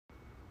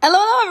Hello,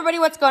 everybody.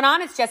 What's going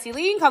on? It's Jessie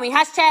Lee. Call me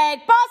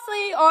hashtag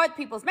Bossly or the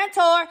People's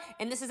Mentor.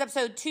 And this is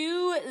episode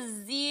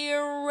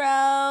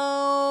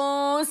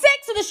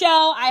 206 of the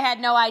show. I had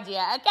no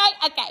idea.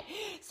 Okay.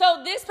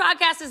 So this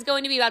podcast is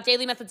going to be about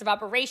daily methods of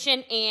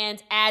operation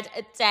and ad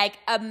tag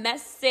a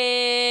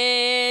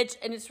message.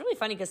 And it's really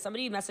funny because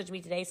somebody messaged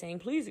me today saying,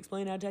 please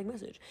explain ad tag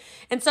message.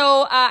 And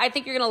so I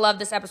think you're going to love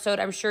this episode.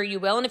 I'm sure you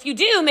will. And if you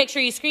do, make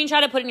sure you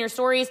screenshot it, put it in your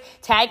stories,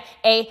 tag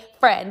a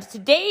friend.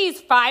 Today's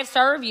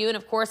 5-star review, and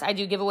of course I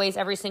do giveaways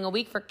every single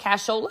week for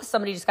Cashola.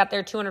 Somebody just got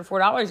their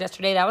 $204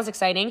 yesterday. That was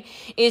exciting.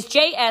 Is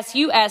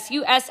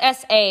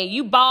JSUSUSSA.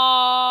 You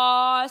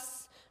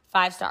boss.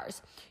 5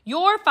 stars.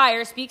 Your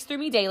fire speaks through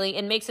me daily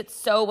and makes it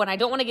so when I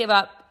don't want to give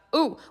up.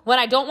 When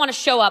I don't want to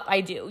show up,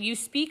 I do. You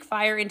speak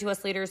fire into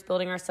us leaders,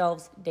 building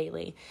ourselves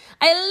daily.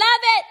 I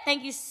love it.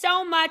 Thank you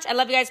so much. I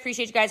love you guys.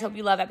 Appreciate you guys. Hope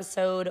you love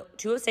episode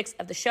 206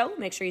 of the show.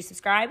 Make sure you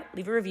subscribe,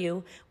 leave a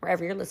review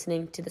wherever you're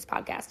listening to this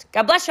podcast.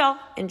 God bless y'all.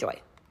 Enjoy.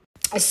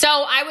 So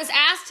I was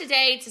asked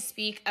today to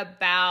speak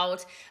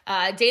about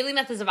daily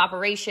methods of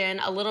operation,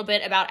 a little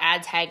bit about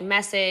ad tag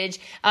message,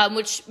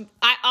 which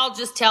I'll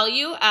just tell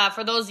you,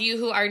 for those of you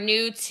who are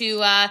new to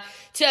a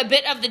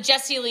bit of the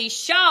Jessie Lee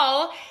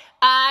show,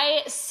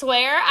 I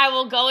swear I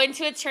will go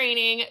into a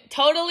training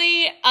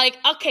totally like,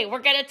 okay, we're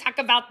going to talk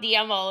about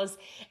DMOs.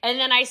 And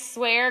then I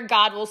swear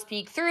God will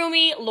speak through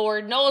me.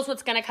 Lord knows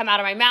what's going to come out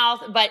of my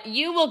mouth, but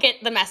you will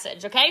get the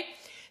message, okay?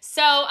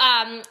 So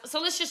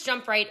let's just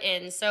jump right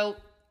in. So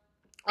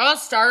I'll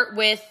start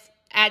with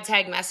ad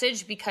tag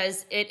message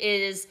because it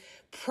is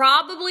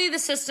probably the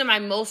system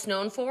I'm most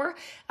known for.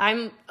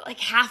 I'm like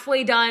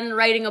halfway done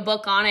writing a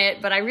book on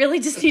it, but I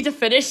really just need to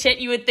finish it.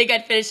 You would think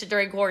I'd finish it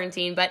during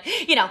quarantine, but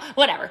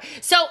whatever.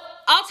 So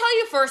I'll tell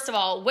you first of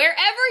all, wherever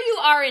you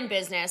are in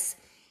business,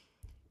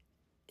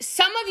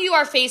 some of you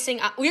are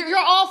you're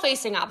all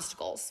facing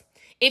obstacles.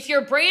 If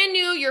you're brand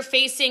new, you're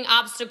facing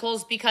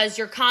obstacles because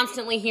you're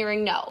constantly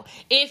hearing no.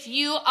 If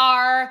you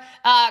are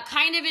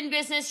kind of in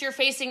business, you're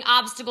facing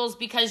obstacles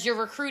because you're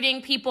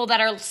recruiting people that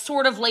are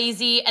sort of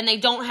lazy and they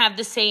don't have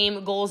the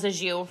same goals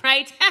as you,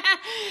 right?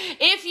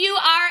 If you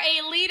are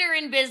a leader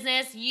in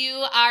business,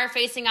 you are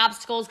facing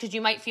obstacles because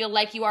you might feel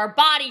like you are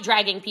body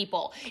dragging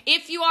people.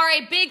 If you are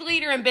a big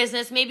leader in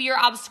business, maybe your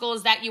obstacle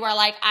is that you are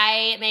like,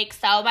 I make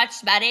so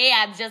much money,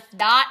 I'm just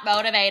not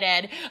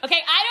motivated.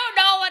 Okay, I don't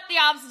know what the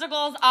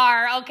obstacles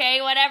are.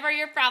 Okay, whatever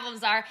your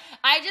problems are.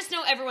 I just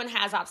know everyone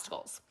has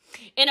obstacles.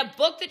 And a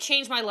book that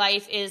changed my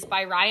life is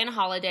by Ryan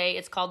Holiday.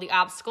 It's called The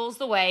Obstacle's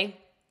the Way.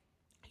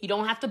 You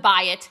don't have to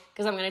buy it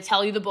because I'm going to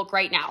tell you the book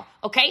right now,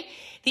 okay?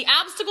 The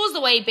Obstacle's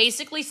the Way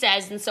basically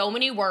says in so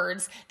many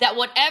words that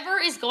whatever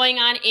is going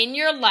on in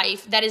your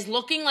life that is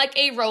looking like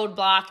a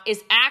roadblock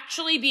is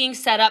actually being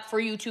set up for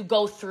you to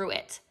go through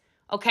it,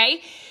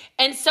 okay?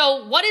 And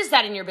so what is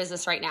that in your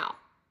business right now?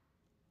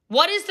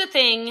 What is the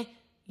thing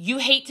you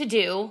hate to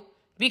do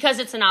because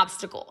it's an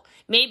obstacle?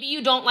 Maybe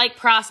you don't like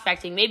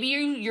prospecting. Maybe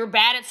you're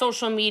bad at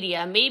social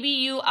media. Maybe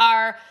you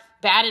are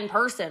bad in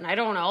person. I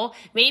don't know.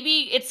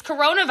 Maybe it's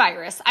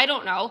coronavirus. I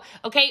don't know.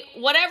 Okay,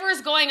 whatever is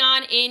going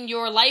on in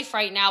your life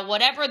right now,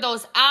 whatever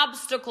those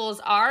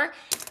obstacles are,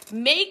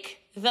 make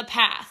the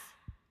path.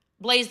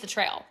 Blaze the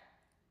trail.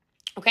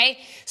 Okay,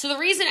 so the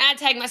reason ad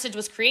tag message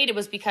was created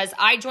was because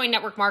I joined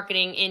network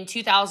marketing in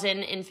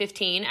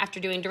 2015 after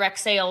doing direct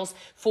sales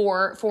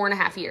for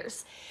 4.5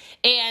 years.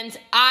 And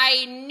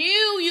I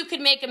knew you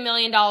could make $1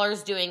 million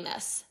doing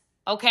this.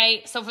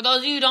 Okay, so for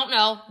those of you who don't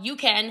know, you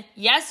can.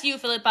 Yes, you,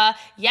 Philippa.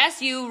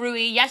 Yes, you,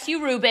 Rui. Yes,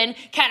 you, Ruben,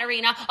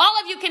 Katarina. All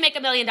of you can make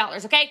 $1 million,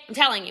 okay? I'm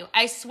telling you.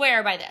 I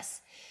swear by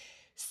this.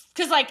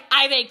 Because,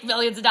 I make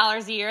millions of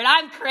dollars a year, and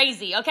I'm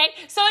crazy, okay?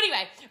 So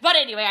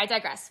anyway, I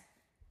digress.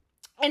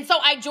 And so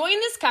I joined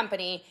this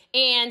company,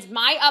 and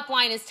my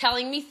upline is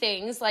telling me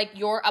things like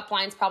your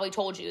upline's probably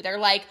told you. They're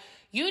like,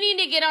 you need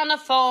to get on the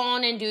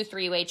phone and do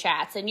 3-way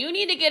chats. And you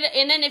need to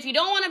and then if you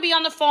don't want to be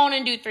on the phone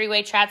and do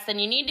 3-way chats, then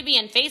you need to be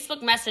in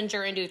Facebook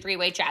Messenger and do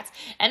 3-way chats.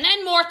 And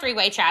then more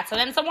 3-way chats,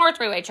 and then some more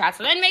 3-way chats,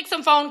 and then make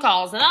some phone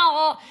calls. And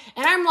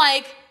I'm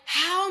like,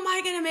 how am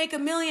I going to make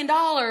 $1 million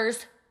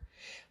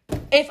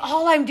if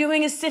all I'm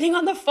doing is sitting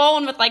on the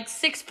phone with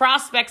 6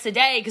 prospects a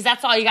day? Because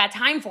that's all you got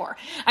time for.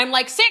 I'm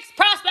like, 6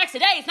 prospects a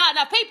day is not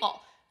enough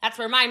people. That's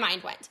where my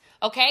mind went,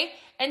 okay?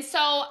 And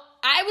so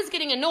I was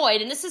getting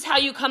annoyed, and this is how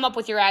you come up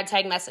with your ad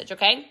tag message,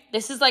 okay?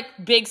 This is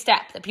big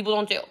step that people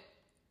don't do.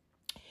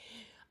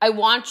 I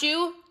want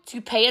you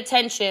to pay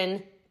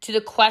attention to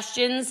the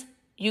questions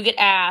you get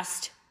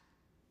asked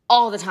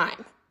all the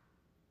time.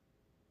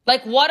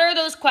 What are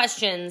those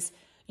questions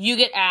you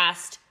get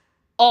asked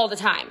all the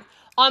time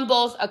on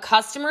both a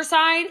customer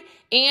side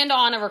and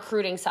on a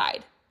recruiting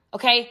side,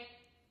 okay?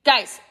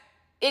 Guys,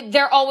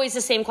 they're always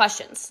the same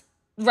questions,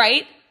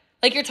 right?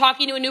 You're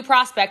talking to a new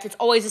prospect, it's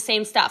always the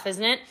same stuff,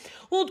 isn't it?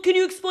 Well, can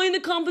you explain the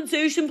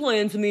compensation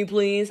plan to me,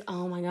 please?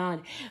 Oh my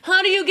God.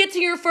 How do you get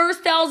to your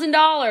first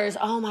 $1,000?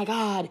 Oh my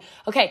God.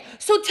 Okay,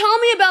 so tell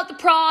me about the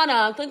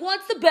product.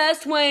 What's the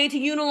best way to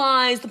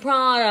utilize the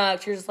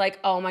product? You're just like,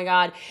 oh my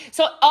God.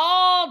 So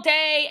all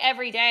day,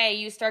 every day,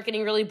 you start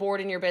getting really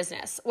bored in your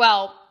business.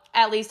 Well,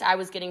 at least I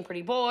was getting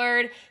pretty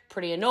bored,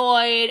 pretty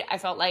annoyed. I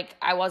felt like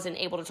I wasn't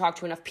able to talk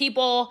to enough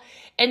people.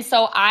 And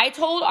so I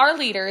told our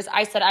leaders,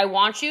 I said, I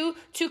want you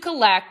to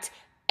collect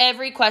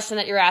every question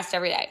that you're asked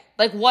every day.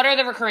 Like, what are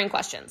the recurring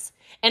questions?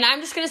 And I'm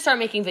just going to start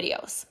making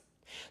videos.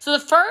 So the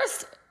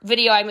first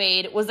video I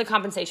made was the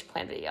compensation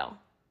plan video.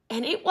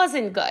 And it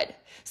wasn't good.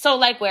 So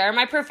like, where are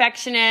my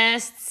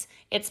perfectionists?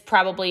 It's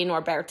probably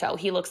Norberto.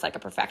 He looks like a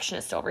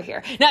perfectionist over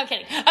here. No, I'm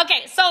kidding.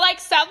 Okay, so like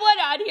someone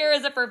on here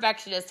is a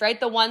perfectionist, right?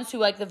 The ones who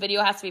like the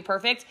video has to be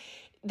perfect.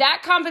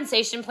 That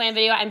compensation plan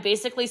video, I'm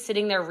basically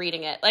sitting there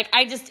reading it. Like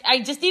I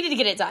just needed to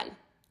get it done.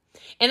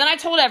 And then I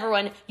told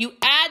everyone, you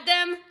add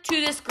them to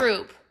this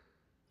group.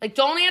 Like,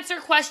 don't answer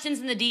questions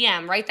in the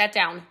DM. Write that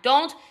down.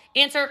 Don't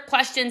answer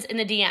questions in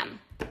the DM.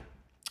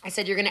 I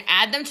said, you're going to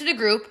add them to the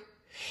group.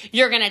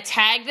 You're going to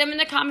tag them in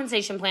the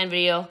compensation plan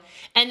video.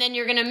 And then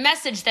you're going to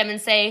message them and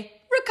say,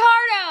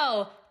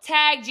 Ricardo,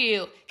 tagged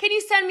you. Can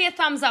you send me a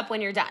thumbs up when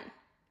you're done?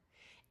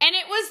 And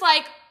it was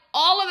like,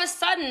 all of a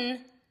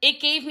sudden, it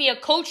gave me a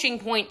coaching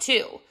point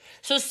too.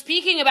 So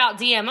speaking about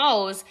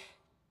DMOs,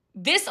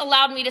 this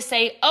allowed me to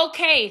say,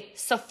 okay,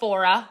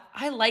 Sephora,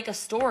 I like a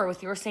store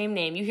with your same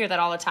name. You hear that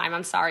all the time.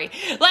 I'm sorry.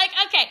 It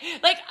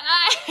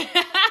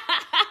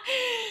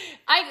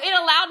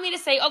allowed me to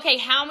say, okay,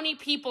 how many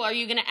people are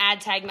you going to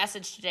add tag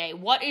message today?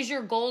 What is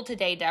your goal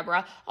today,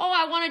 Deborah? Oh,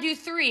 I want to do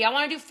 3. I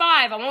want to do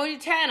 5. I want to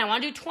do 10. I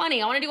want to do 20.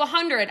 I want to do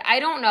 100. I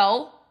don't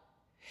know.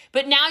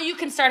 But now you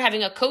can start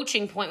having a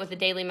coaching point with the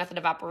daily method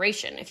of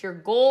operation. If your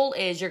goal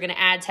is you're going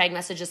to add tag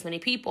message this many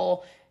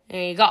people,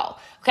 there you go.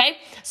 Okay.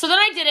 So then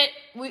I did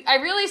it. I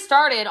really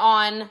started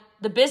on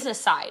the business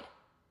side.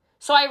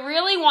 So I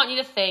really want you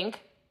to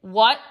think,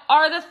 what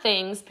are the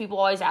things people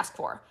always ask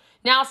for?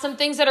 Now, some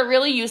things that are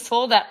really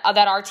useful that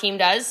our team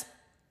does.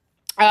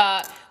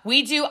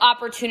 We do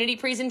opportunity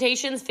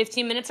presentations,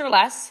 15 minutes or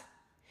less,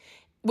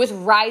 with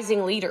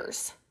rising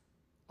leaders.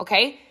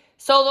 Okay.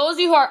 So those of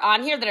you who are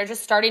on here that are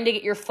just starting to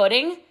get your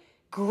footing,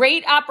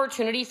 great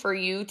opportunity for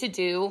you to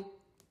do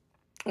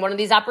one of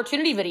these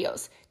opportunity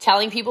videos,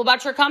 telling people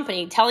about your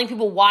company, telling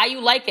people why you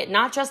like it,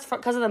 not just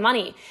because of the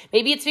money.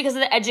 Maybe it's because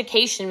of the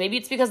education. Maybe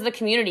it's because of the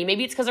community.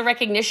 Maybe it's because of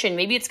recognition.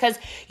 Maybe it's because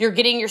you're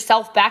getting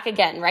yourself back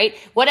again, right?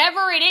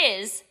 Whatever it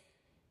is,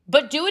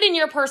 but do it in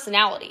your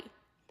personality.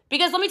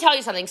 Because let me tell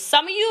you something.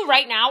 Some of you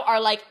right now are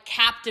like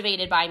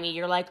captivated by me.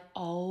 You're like,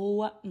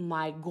 oh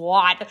my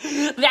God, that's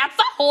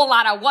a whole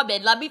lot of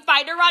woman. Let me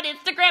find her on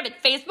Instagram and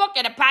Facebook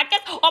and a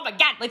podcast. Oh my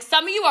God. Like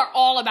some of you are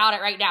all about it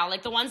right now.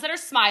 Like the ones that are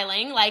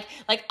smiling, like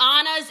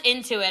Anna's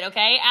into it.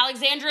 Okay.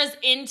 Alexandra's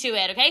into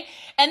it. Okay.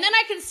 And then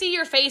I can see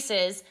your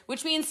faces,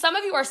 which means some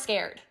of you are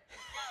scared.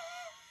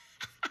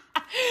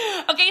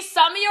 Okay,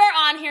 some of you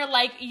are on here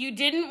like you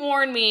didn't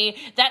warn me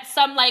that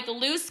some like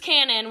loose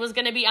cannon was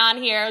going to be on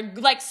here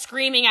like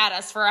screaming at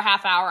us for a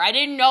half hour. I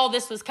didn't know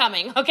this was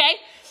coming, okay?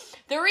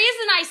 The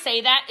reason I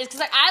say that is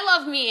because like I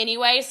love me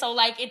anyway, so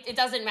like it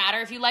doesn't matter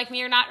if you like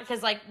me or not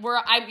because like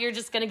you're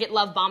just going to get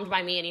love bombed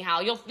by me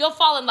anyhow. You'll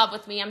fall in love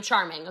with me. I'm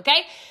charming,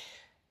 okay?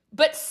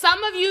 But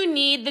some of you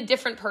need the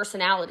different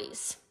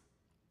personalities.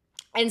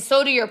 And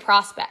so do your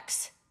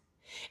prospects.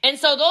 And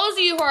so those of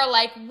you who are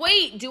like,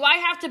 wait, do I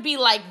have to be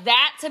like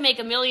that to make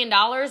 $1 million?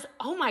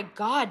 Oh my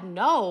God,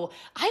 no.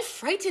 I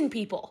frighten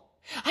people.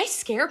 I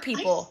scare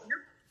people.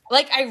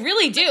 Like I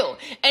really do.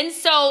 And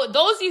so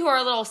those of you who are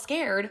a little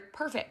scared,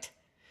 perfect.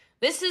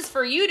 This is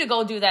for you to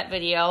go do that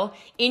video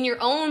in your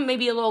own,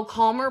 maybe a little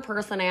calmer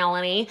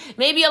personality,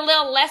 maybe a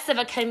little less of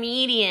a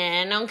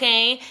comedian,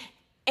 okay?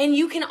 And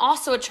you can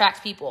also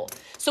attract people.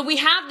 So we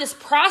have this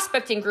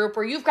prospecting group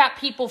where you've got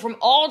people from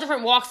all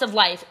different walks of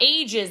life,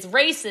 ages,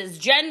 races,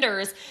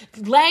 genders,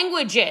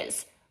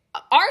 languages.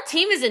 Our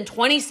team is in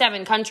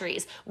 27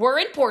 countries. We're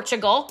in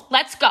Portugal.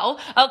 Let's go.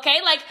 Okay.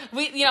 Like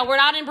we're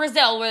not in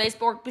Brazil where they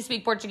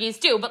speak Portuguese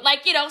too, but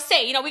like, we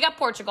got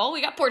Portugal,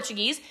 we got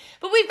Portuguese,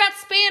 but we've got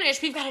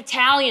Spanish, we've got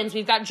Italians,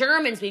 we've got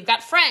Germans, we've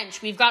got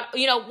French, we've got,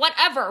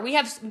 whatever. We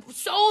have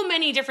so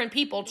many different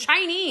people,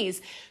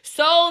 Chinese,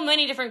 so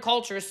many different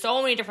cultures,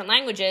 so many different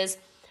languages,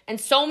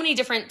 and so many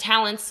different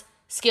talents,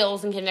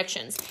 skills, and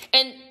convictions.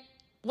 And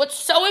what's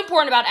so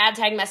important about ad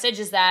tag message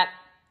is that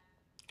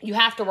you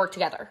have to work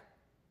together.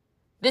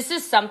 This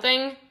is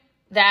something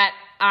that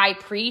I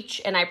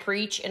preach and I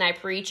preach and I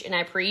preach and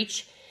I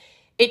preach.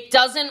 It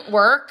doesn't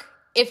work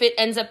if it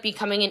ends up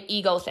becoming an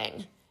ego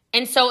thing.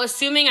 And so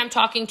assuming I'm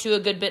talking to a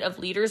good bit of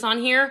leaders on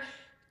here,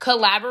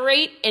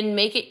 collaborate and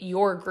make it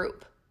your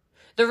group.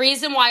 The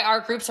reason why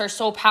our groups are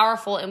so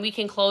powerful and we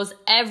can close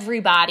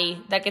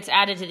everybody that gets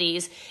added to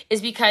these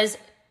is because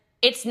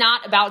it's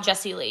not about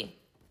Jessie Lee.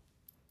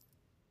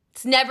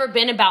 It's never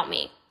been about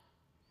me.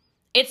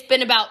 It's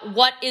been about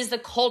what is the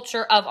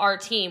culture of our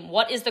team?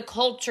 What is the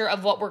culture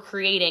of what we're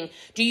creating?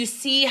 Do you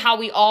see how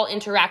we all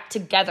interact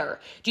together?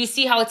 Do you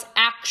see how it's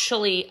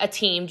actually a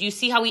team? Do you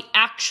see how we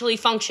actually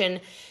function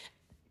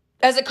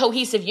as a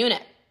cohesive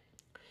unit?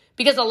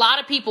 Because a lot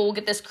of people will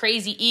get this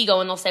crazy ego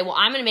and they'll say, well,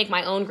 I'm going to make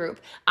my own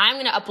group. I'm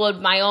going to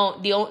upload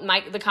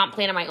the comp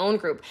plan of my own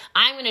group.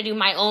 I'm going to do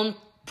my own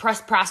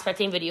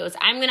prospecting videos.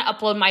 I'm going to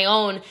upload my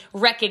own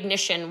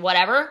recognition,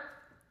 whatever.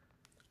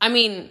 I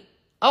mean,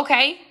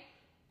 okay,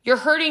 you're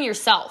hurting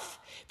yourself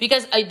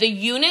because the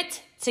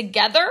unit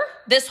together,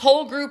 this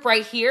whole group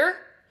right here,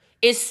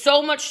 is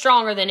so much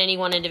stronger than any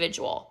one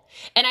individual.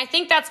 And I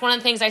think that's one of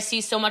the things I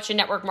see so much in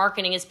network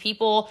marketing is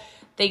people,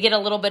 they get a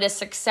little bit of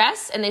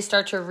success and they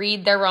start to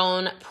read their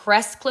own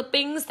press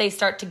clippings. They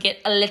start to get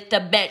a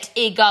little bit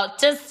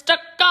egotistical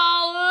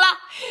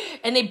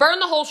and they burn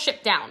the whole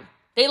ship down.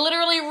 They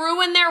literally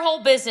ruin their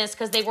whole business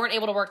because they weren't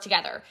able to work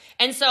together.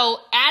 And so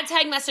ad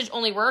tag message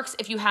only works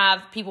if you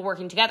have people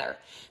working together.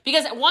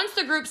 Because once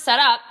the group's set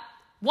up,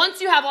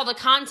 once you have all the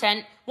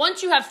content,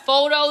 once you have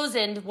photos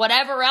and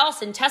whatever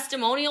else and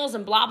testimonials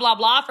and blah, blah,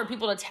 blah for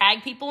people to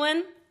tag people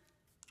in,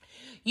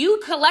 you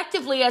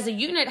collectively as a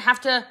unit have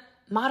to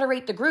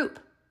moderate the group,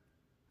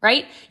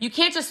 right? You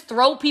can't just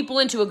throw people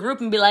into a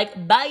group and be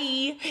like, bye,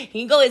 here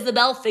you go,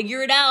 Isabel,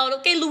 figure it out.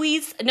 Okay,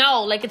 Louise.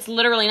 No, like it's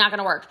literally not going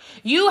to work.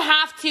 You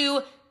have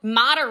to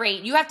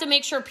moderate. You have to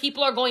make sure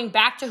people are going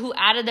back to who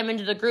added them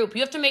into the group.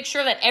 You have to make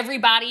sure that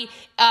everybody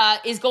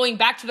is going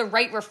back to the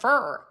right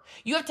referrer.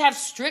 You have to have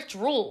strict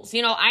rules.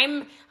 You know,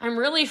 I'm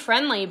really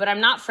friendly, but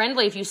I'm not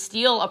friendly if you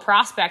steal a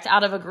prospect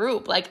out of a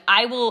group. Like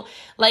I'd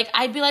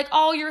be like,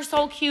 oh, you're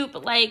so cute,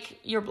 but like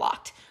you're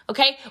blocked.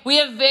 Okay. We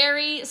have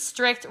very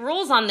strict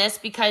rules on this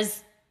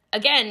because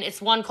again,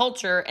 it's one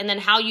culture and then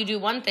how you do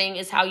one thing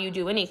is how you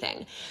do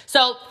anything.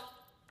 So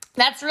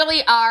that's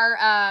really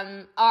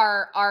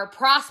our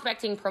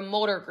prospecting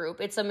promoter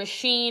group. It's a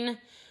machine.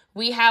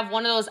 We have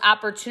one of those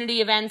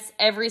opportunity events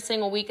every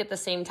single week at the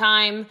same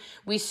time.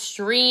 We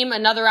stream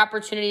another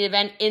opportunity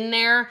event in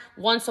there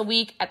once a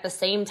week at the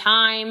same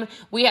time.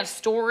 We have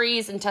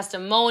stories and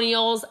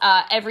testimonials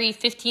every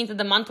 15th of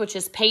the month, which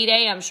is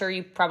payday. I'm sure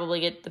you probably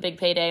get the big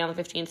payday on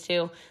the 15th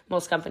too.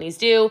 Most companies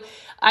do.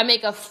 I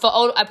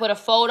put a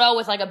photo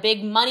with like a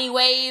big money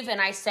wave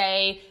and I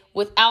say,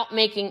 without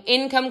making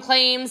income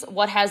claims,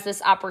 what has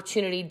this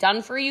opportunity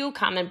done for you?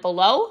 Comment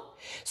below.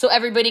 So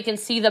everybody can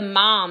see the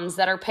moms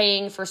that are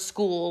paying for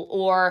school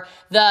or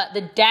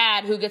the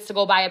dad who gets to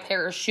go buy a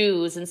pair of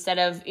shoes instead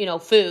of,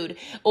 food,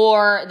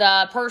 or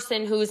the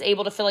person who's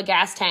able to fill a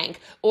gas tank,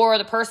 or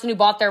the person who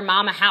bought their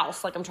mom a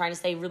house. Like I'm trying to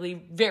say really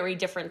very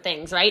different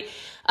things, right?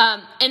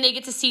 And they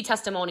get to see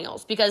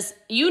testimonials because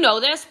you know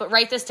this, but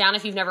write this down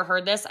if you've never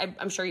heard this.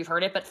 I'm sure you've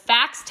heard it, but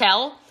facts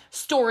tell,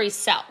 stories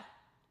sell.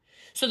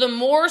 So the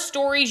more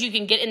stories you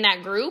can get in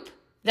that group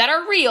that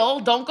are real,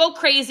 don't go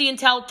crazy and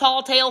tell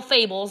tall tale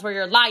fables where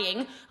you're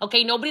lying.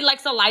 Okay, nobody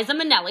likes Eliza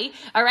Minnelli,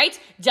 all right?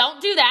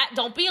 Don't do that.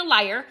 Don't be a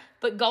liar,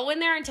 but go in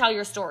there and tell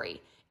your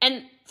story.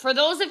 And for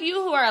those of you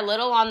who are a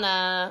little on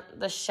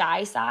the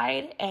shy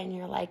side and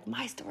you're like,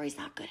 my story's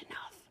not good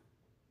enough.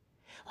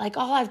 Like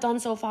all I've done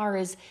so far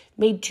is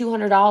made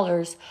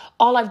 $200.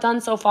 All I've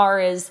done so far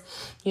is,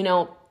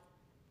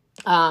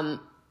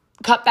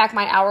 cut back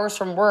my hours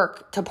from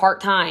work to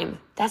part-time.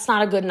 That's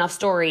not a good enough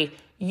story.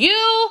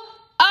 You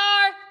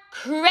are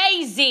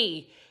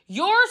crazy.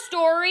 Your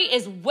story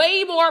is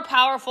way more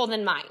powerful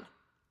than mine.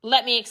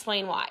 Let me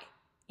explain why.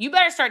 You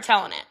better start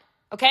telling it,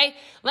 okay?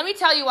 Let me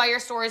tell you why your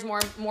story is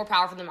more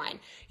powerful than mine.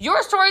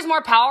 Your story is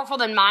more powerful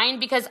than mine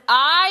because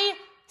I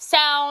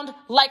sound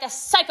like a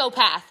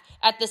psychopath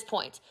at this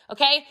point,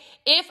 okay?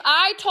 If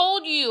I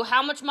told you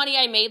how much money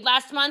I made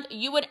last month,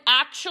 you would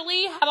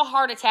actually have a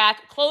heart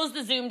attack, close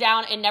the Zoom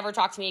down, and never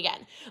talk to me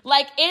again.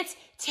 Like, it's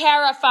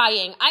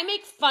terrifying. I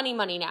make funny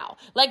money now.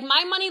 Like,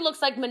 my money looks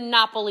like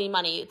Monopoly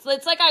money. It's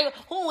like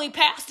we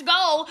passed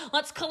go.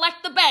 Let's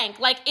collect the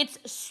bank. Like, it's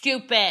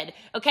stupid,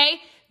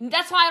 okay?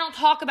 That's why I don't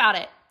talk about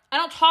it. I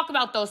don't talk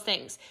about those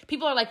things.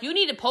 People are like, you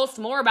need to post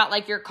more about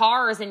like your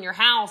cars and your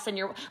house and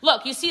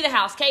look, you see the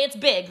house, okay? It's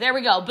big. There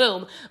we go.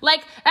 Boom.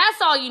 Like,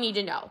 that's all you need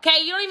to know,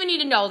 okay? You don't even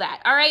need to know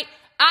that, all right?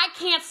 I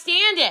can't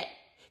stand it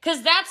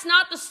because that's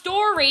not the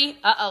story.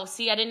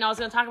 See, I didn't know I was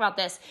going to talk about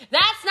this.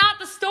 That's not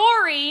the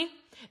story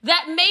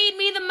that made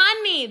me the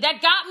money,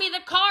 that got me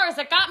the cars,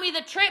 that got me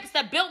the trips,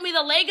 that built me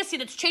the legacy,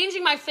 that's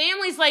changing my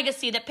family's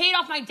legacy, that paid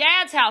off my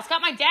dad's house,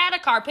 got my dad a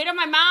car, paid off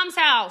my mom's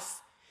house.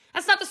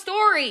 That's not the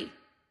story.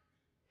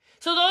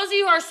 So those of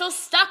you who are so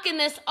stuck in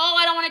this,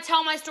 I don't want to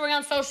tell my story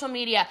on social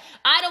media.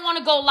 I don't want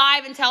to go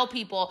live and tell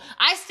people.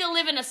 I still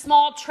live in a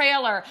small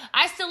trailer.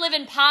 I still live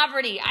in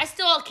poverty. I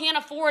still can't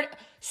afford.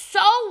 So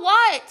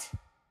what?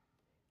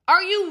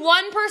 Are you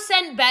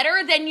 1%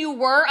 better than you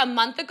were a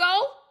month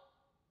ago?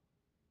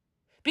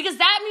 Because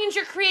that means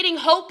you're creating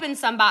hope in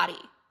somebody.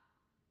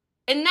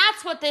 And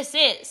that's what this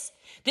is.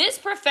 This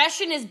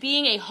profession is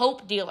being a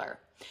hope dealer.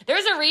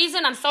 There's a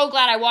reason I'm so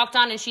glad I walked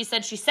on and she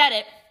said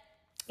it.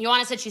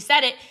 Joanna said she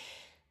said it.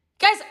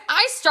 Guys,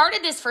 I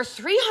started this for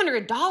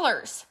 $300.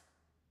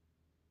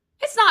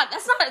 That's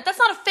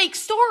not a fake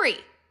story.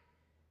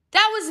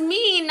 That was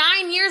me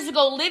 9 years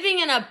ago living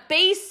in a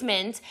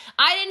basement.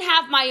 I didn't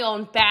have my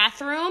own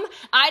bathroom.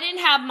 I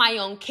didn't have my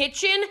own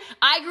kitchen.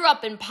 I grew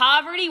up in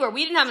poverty where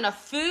we didn't have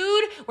enough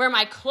food, where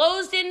my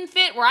clothes didn't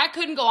fit, where I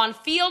couldn't go on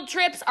field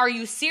trips. Are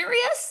you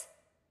serious?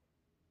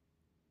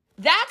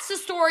 That's the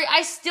story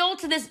I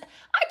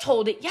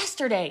told it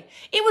yesterday.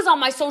 It was on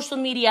my social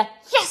media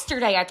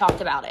yesterday. I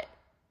talked about it.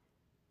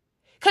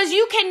 Because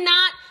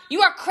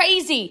you are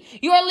crazy.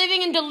 You are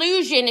living in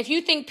delusion if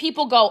you think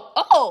people go,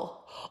 oh,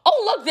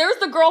 look, there's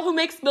the girl who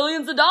makes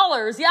millions of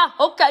dollars. Yeah,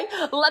 okay,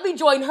 let me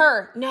join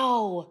her.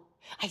 No,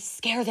 I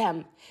scare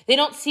them. They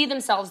don't see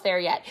themselves there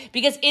yet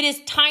because it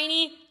is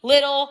tiny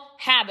little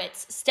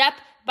habits, step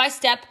by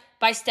step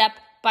by step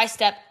by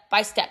step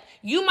by step.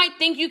 You might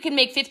think you can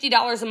make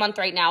 $50 a month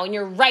right now, and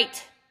you're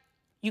right.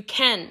 You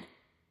can.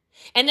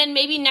 And then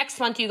maybe next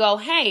month you go,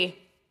 hey,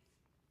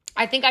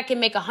 I think I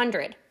can make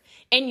 100.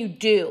 And you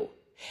do.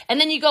 And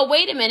then you go,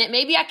 wait a minute,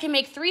 maybe I can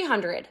make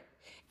 300.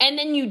 And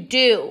then you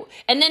do.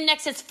 And then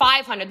next it's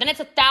 500. Then it's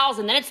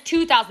 1,000. Then it's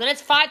 2,000. Then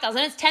it's 5,000.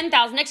 Then it's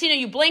 10,000. Next thing you know,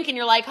 you blink and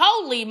you're like,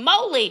 holy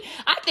moly,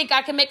 I think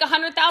I can make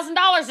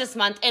 $100,000 this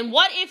month. And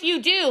what if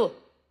you do?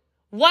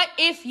 What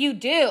if you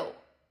do?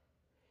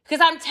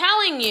 Because I'm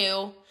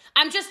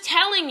just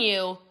telling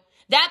you,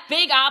 that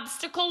big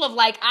obstacle of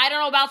like, I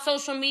don't know about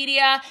social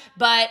media,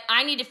 but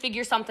I need to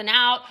figure something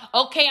out.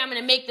 Okay, I'm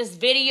going to make this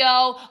video.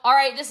 All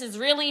right, this is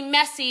really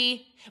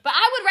messy. But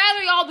I would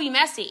rather y'all be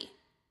messy.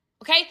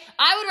 Okay?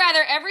 I would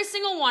rather every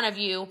single one of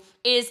you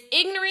is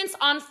ignorance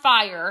on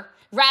fire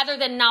rather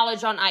than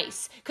knowledge on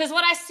ice. Because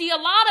what I see a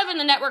lot of in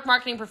the network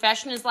marketing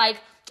profession is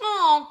like,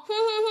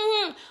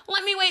 oh,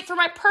 let me wait for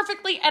my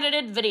perfectly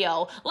edited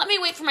video. Let me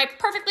wait for my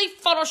perfectly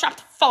photoshopped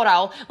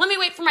photo. Let me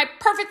wait for my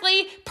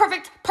perfectly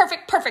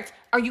perfect.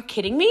 Are you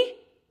kidding me?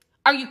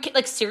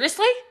 Like,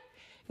 seriously?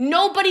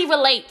 Nobody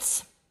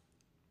relates.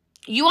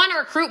 You want to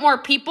recruit more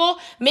people?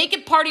 Make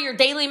it part of your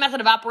daily method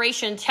of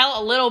operation.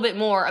 Tell a little bit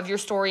more of your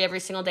story every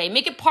single day.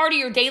 Make it part of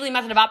your daily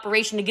method of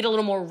operation to get a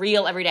little more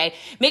real every day.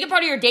 Make it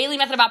part of your daily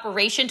method of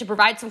operation to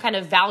provide some kind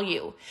of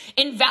value.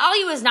 And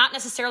value is not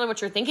necessarily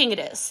what you're thinking it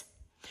is.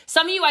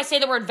 Some of you, I say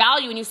the word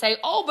value and you say,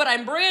 oh, but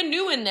I'm brand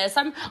new in this.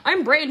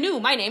 I'm brand new.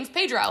 My name's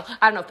Pedro.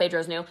 I don't know if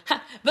Pedro's new.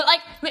 But like,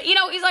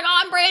 he's like,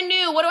 oh, I'm brand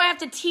new. What do I have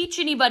to teach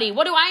anybody?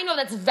 What do I know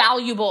that's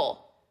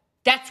valuable?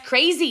 That's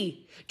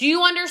crazy. Do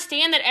you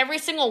understand that every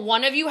single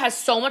one of you has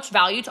so much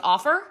value to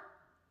offer?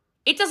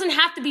 It doesn't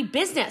have to be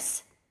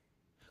business.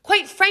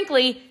 Quite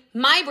frankly,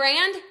 my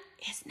brand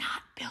is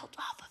not built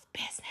off of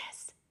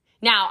business.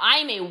 Now,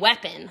 I'm a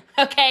weapon,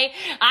 okay?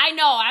 I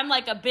know I'm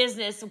like a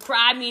business.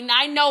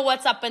 I know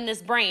what's up in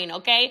this brain,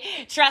 okay?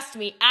 Trust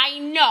me, I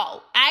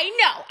know.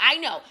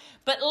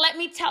 But let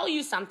me tell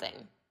you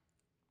something.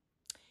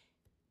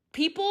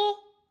 People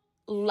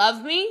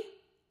love me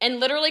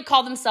and literally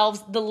call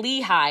themselves the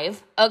Lee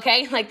Hive,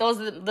 okay? Like those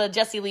are the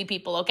Jesse Lee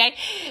people, okay?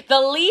 The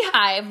Lee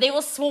Hive, they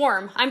will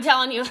swarm. I'm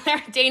telling you,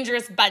 they're a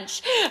dangerous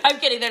bunch. I'm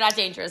kidding, they're not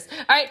dangerous,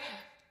 all right?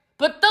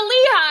 But the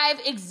Lee Hive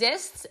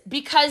exists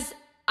because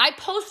I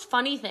post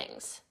funny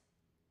things.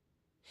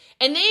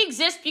 And they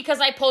exist because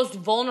I post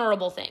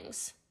vulnerable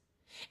things.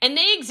 And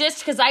they exist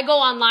because I go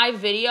on live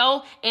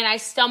video and I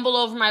stumble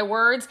over my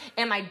words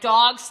and my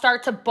dogs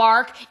start to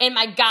bark and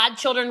my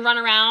godchildren run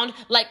around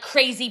like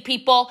crazy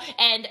people.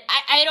 And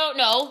I don't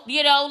know,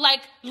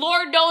 like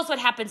Lord knows what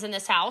happens in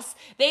this house.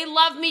 They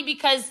love me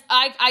because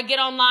I get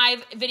on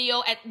live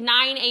video at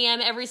 9 a.m.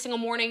 every single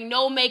morning,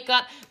 no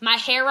makeup, my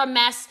hair a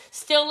mess,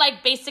 still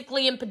like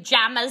basically in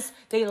pajamas.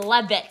 They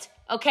love it,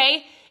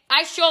 okay?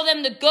 I show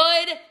them the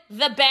good,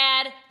 the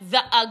bad,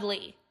 the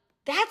ugly.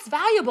 That's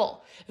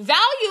valuable.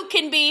 Value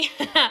can be,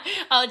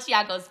 oh,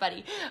 Chiaco's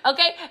funny.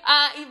 Okay.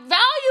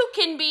 Value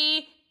can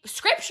be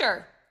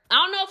scripture. I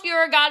don't know if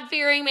you're a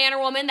God-fearing man or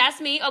woman.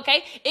 That's me.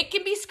 Okay. It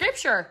can be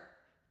scripture.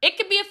 It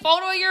could be a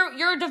photo of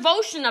your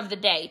devotion of the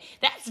day.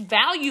 That's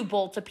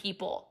valuable to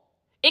people.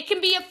 It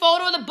can be a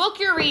photo of the book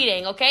you're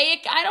reading.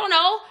 Okay. I don't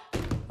know.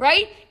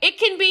 Right. It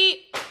can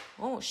be,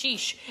 oh,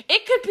 sheesh.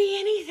 It could be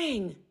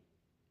anything.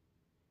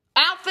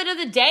 Outfit of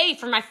the day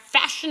for my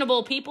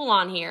fashionable people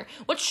on here.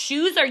 What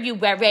shoes are you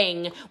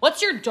wearing?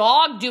 What's your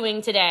dog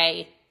doing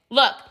today?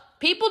 Look,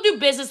 people do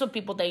business with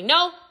people they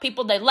know,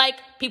 people they like,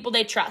 people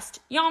they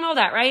trust. Y'all know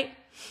that, right?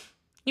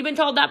 You've been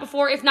told that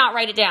before? If not,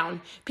 write it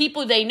down.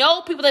 People they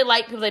know, people they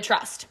like, people they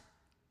trust.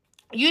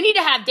 You need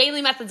to have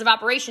daily methods of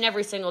operation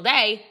every single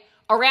day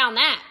around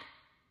that.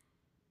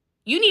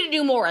 You need to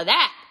do more of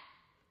that.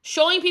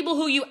 Showing people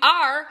who you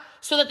are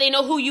so that they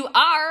know who you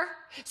are,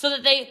 so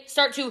that they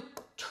start to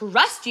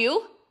trust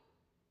you,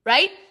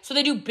 right? So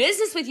they do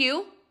business with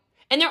you,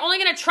 and they're only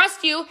going to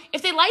trust you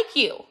if they like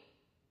you.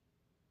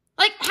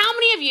 Like, how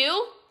many of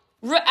you,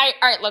 all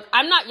right, look,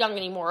 I'm not young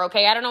anymore,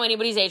 okay? I don't know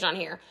anybody's age on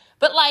here,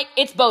 but like,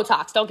 it's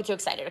Botox. Don't get too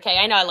excited, okay?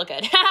 I know I look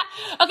good.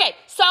 Okay,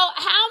 so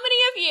how many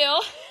of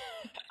you,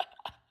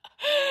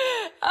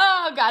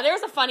 oh God,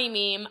 there's a funny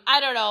meme. I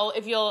don't know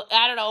if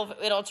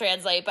it'll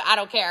translate, but I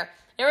don't care.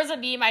 There was a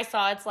meme I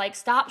saw. It's like,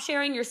 stop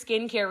sharing your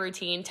skincare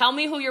routine. Tell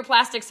me who your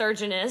plastic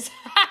surgeon is.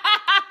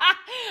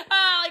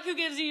 Like, who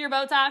gives you your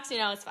Botox?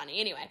 It's funny.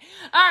 Anyway.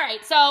 All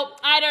right. So,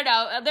 I don't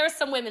know. There's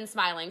some women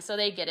smiling, so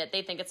they get it.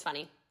 They think it's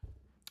funny.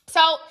 So,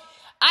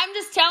 I'm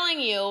just telling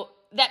you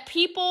that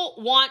people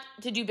want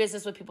to do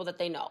business with people that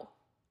they know.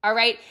 All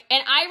right?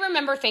 And I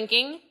remember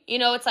thinking,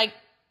 it's like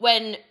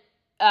when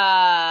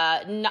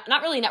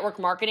not really network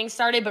marketing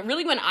started, but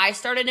really when I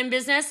started in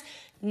business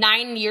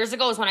 9 years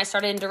ago is when I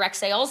started in direct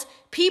sales.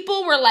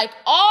 People were like,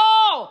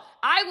 oh,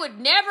 I would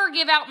never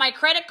give out my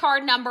credit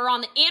card number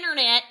on the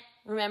internet.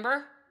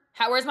 Remember?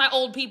 Where's my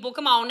old people?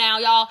 Come on now,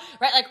 y'all.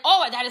 Right? Like,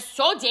 oh, that is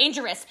so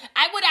dangerous.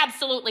 I would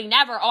absolutely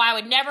never. Oh, I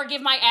would never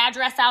give my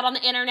address out on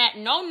the internet.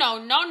 No.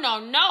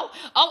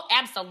 Oh,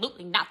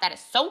 absolutely not. That is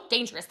so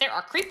dangerous. There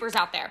are creepers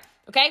out there.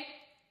 Okay?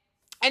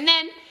 And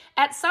then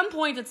at some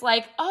point, it's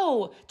like,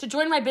 oh, to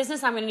join my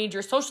business, I'm going to need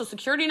your social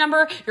security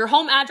number, your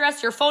home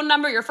address, your phone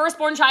number, your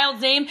firstborn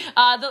child's name,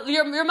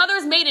 your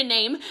mother's maiden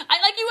name. You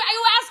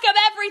ask them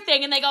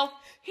everything, and they go,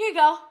 here you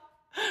go.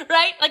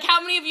 Right? Like, how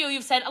many of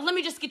you've said, oh, let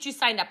me just get you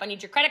signed up. I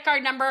need your credit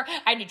card number.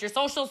 I need your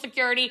social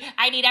security.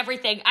 I need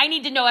everything. I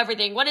need to know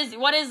everything. What is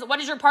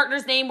your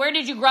partner's name? Where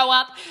did you grow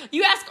up?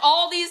 You ask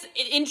all these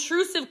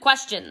intrusive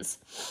questions.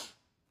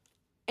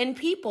 And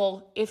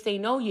people, if they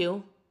know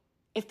you,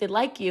 if they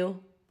like you,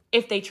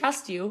 if they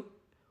trust you,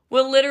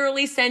 will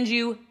literally send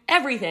you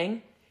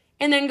everything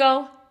and then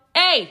go,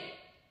 hey,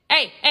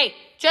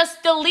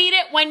 just delete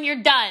it when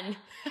you're done.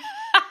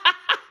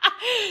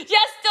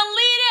 Just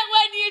delete it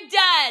when you're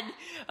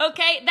done.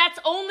 Okay? That's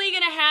only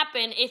going to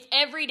happen if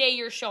every day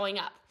you're showing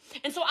up.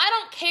 And so I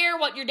don't care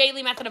what your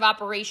daily method of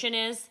operation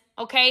is.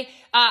 Okay?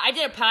 I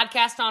did a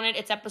podcast on it.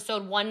 It's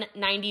episode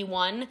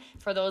 191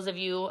 for those of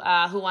you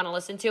who want to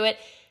listen to it.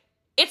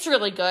 It's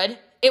really good.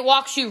 It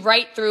walks you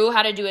right through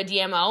how to do a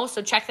DMO.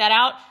 So check that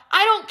out.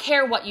 I don't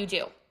care what you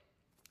do.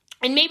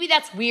 And maybe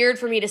that's weird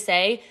for me to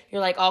say. You're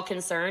like all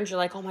concerned. You're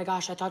like, oh my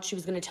gosh, I thought she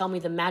was going to tell me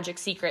the magic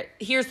secret.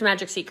 Here's the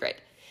magic secret.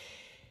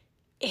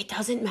 It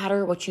doesn't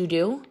matter what you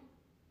do.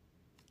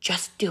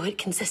 Just do it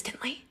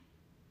consistently.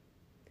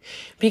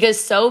 Because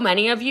so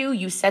many of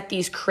you set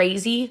these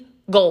crazy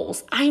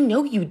goals. I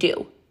know you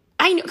do.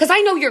 I know, because I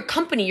know your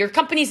company. Your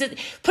company's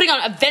putting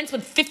on events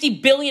with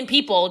 50 billion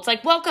people. It's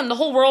like, welcome, the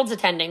whole world's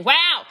attending. Wow.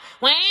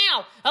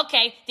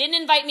 Okay, didn't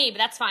invite me, but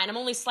that's fine. I'm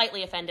only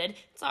slightly offended.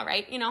 It's all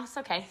right. It's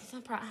okay. It's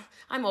no problem.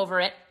 I'm over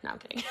it. No, I'm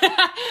kidding. All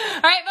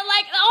right, but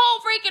like the whole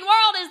freaking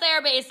world is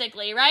there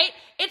basically, right?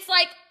 It's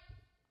like,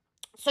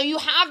 so you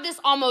have this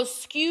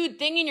almost skewed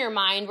thing in your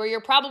mind where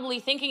you're probably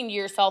thinking to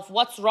yourself,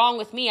 what's wrong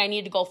with me? I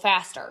need to go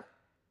faster.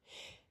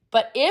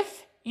 But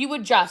if you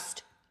would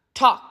just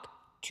talk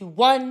to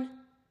one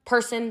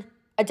person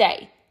a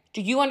day,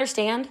 do you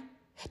understand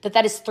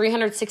that is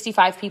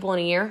 365 people in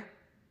a year?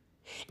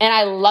 And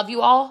I love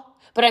you all,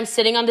 but I'm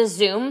sitting on this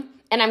Zoom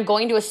and I'm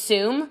going to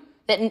assume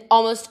that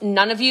almost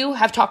none of you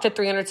have talked to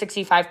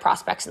 365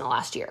 prospects in the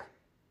last year.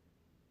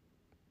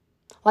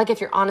 Like if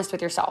you're honest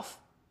with yourself,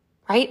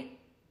 right?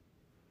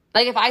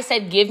 Like if I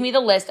said, give me the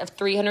list of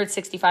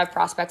 365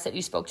 prospects that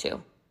you spoke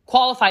to,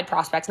 qualified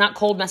prospects, not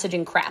cold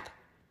messaging crap.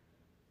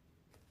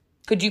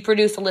 Could you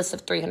produce a list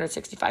of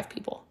 365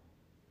 people?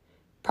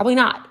 Probably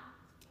not.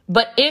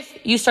 But if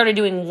you started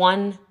doing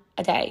one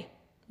a day,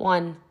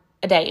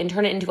 and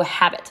turn it into a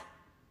habit,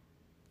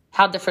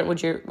 how different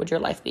would your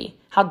life be?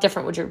 How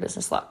different would your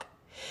business look?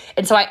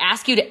 And so I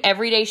ask you to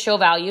every day show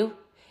value.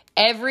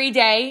 Every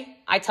day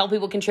I tell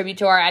people contribute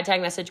to our ad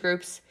tag message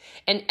groups.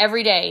 And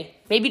every day,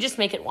 maybe just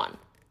make it one.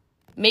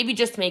 Maybe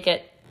just make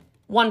it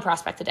one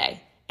prospect a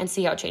day and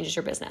see how it changes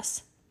your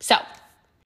business. So